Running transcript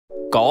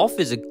Golf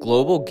is a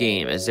global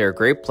game as there are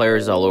great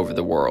players all over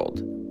the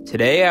world.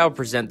 Today I'll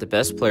present the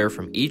best player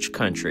from each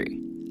country.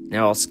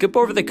 Now I'll skip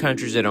over the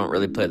countries that don't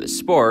really play the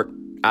sport,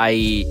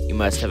 i.e. you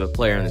must have a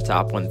player in the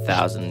top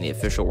 1,000 in the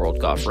official world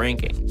golf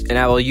ranking. And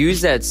I will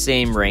use that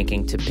same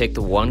ranking to pick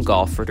the one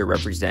golfer to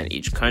represent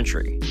each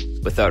country.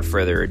 Without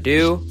further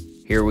ado,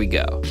 here we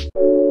go.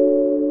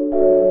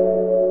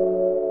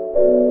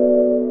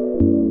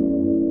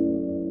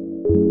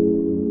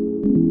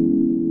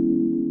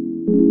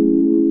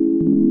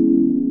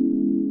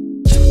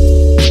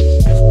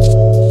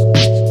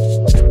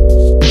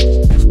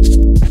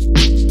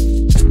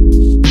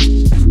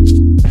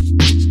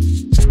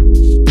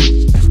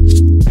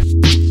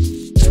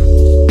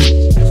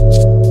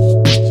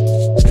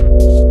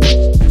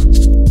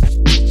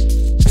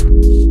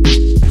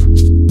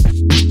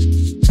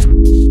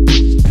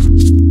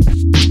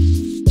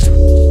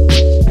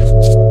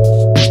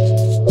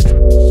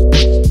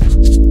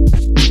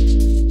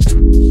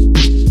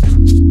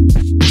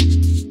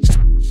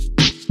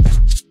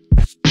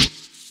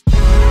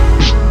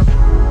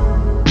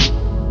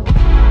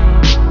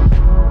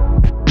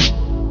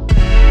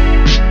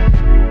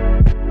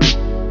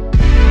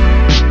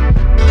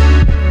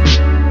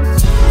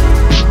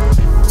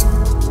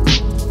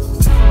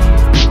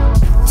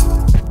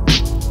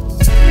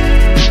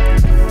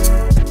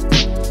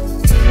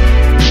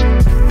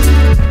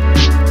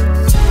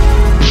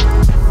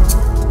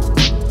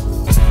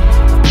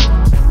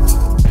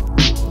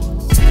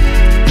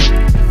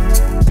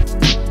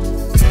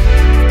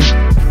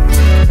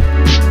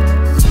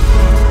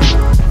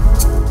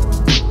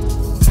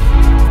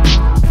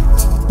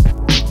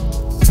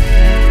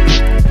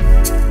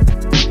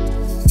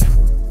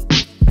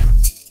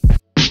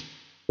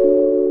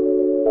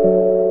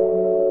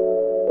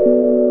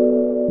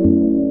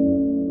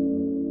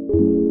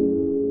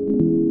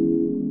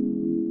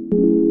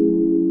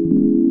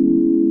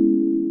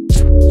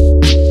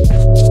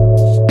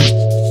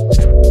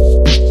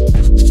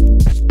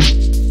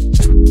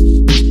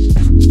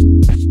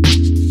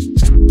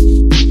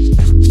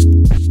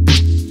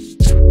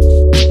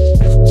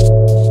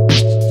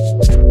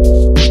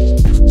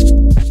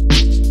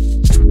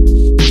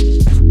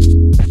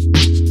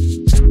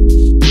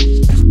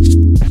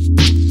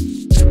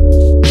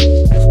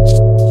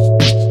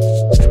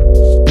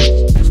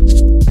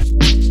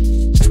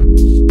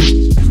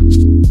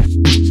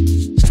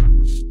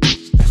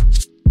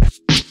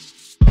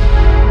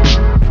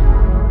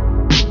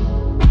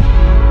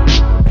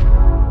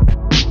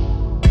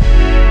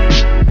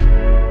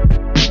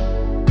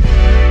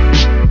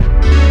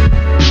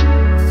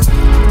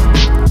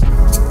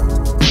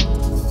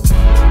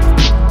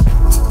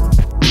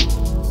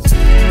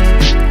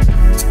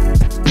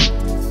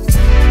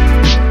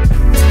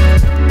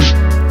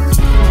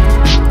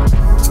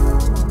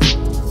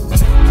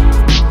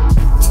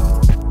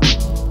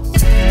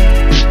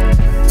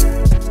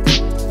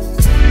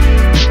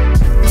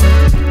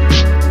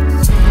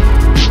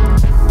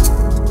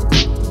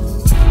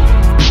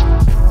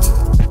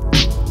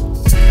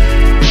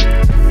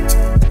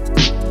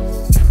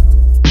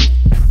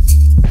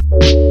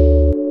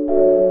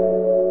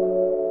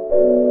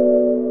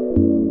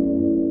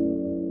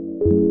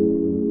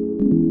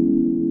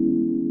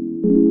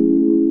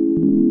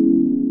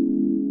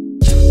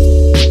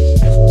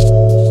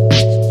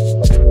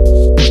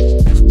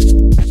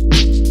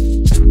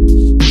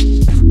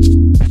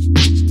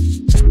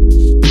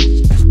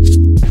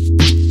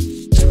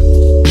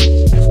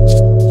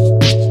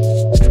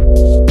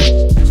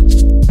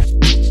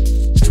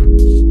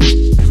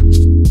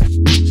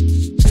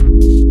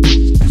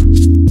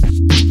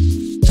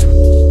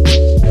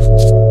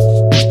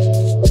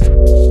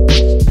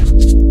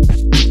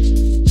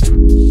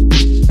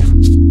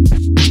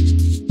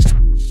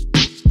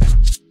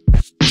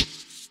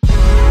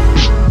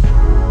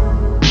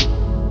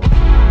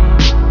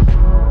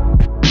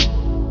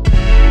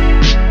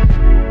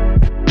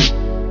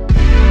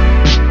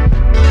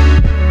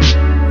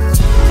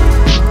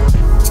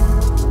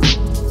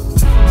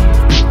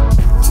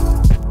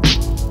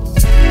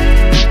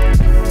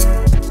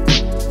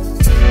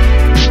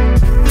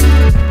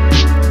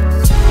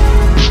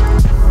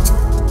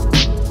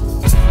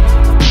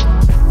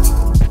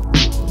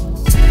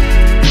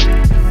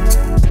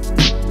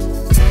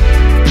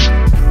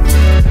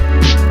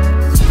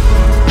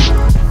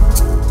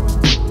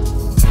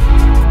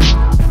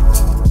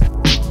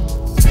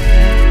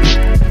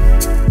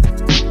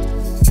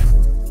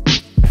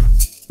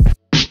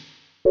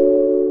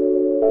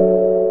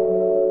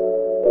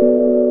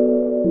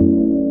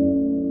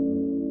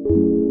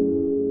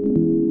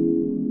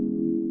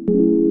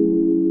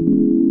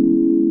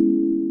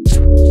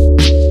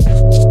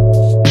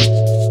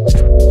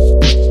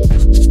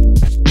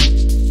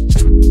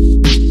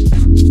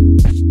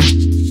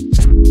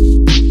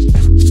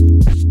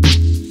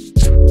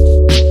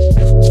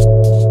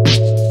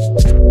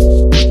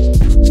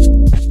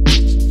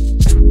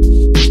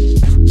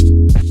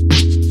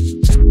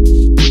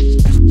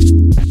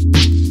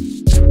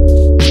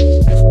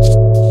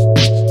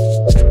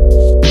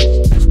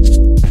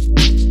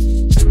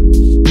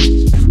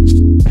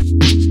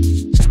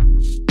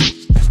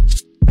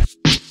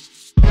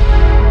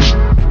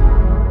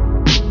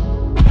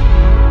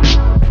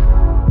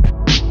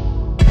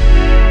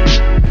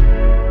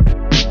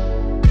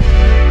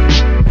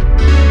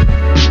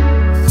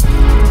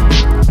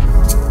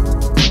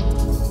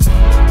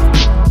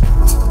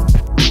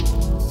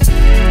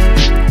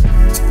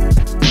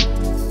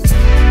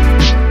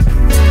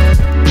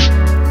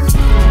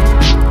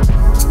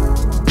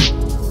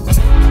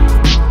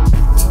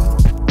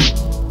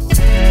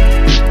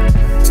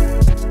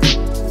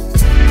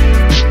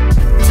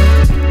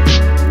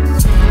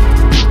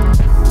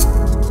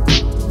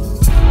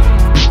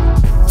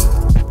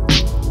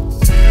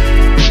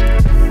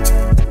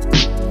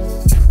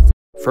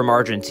 from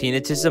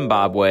Argentina to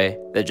Zimbabwe,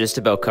 that just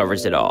about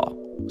covers it all.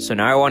 So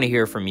now I want to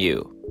hear from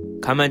you.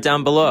 Comment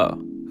down below.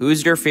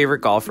 Who's your favorite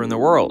golfer in the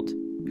world?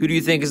 Who do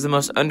you think is the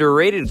most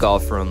underrated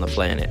golfer on the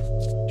planet?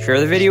 Share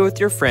the video with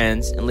your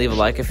friends and leave a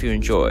like if you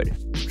enjoyed.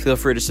 Feel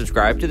free to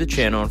subscribe to the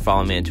channel and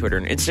follow me on Twitter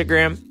and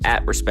Instagram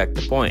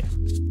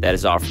 @RespectThePoint. That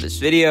is all for this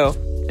video.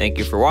 Thank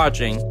you for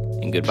watching,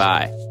 and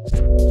goodbye.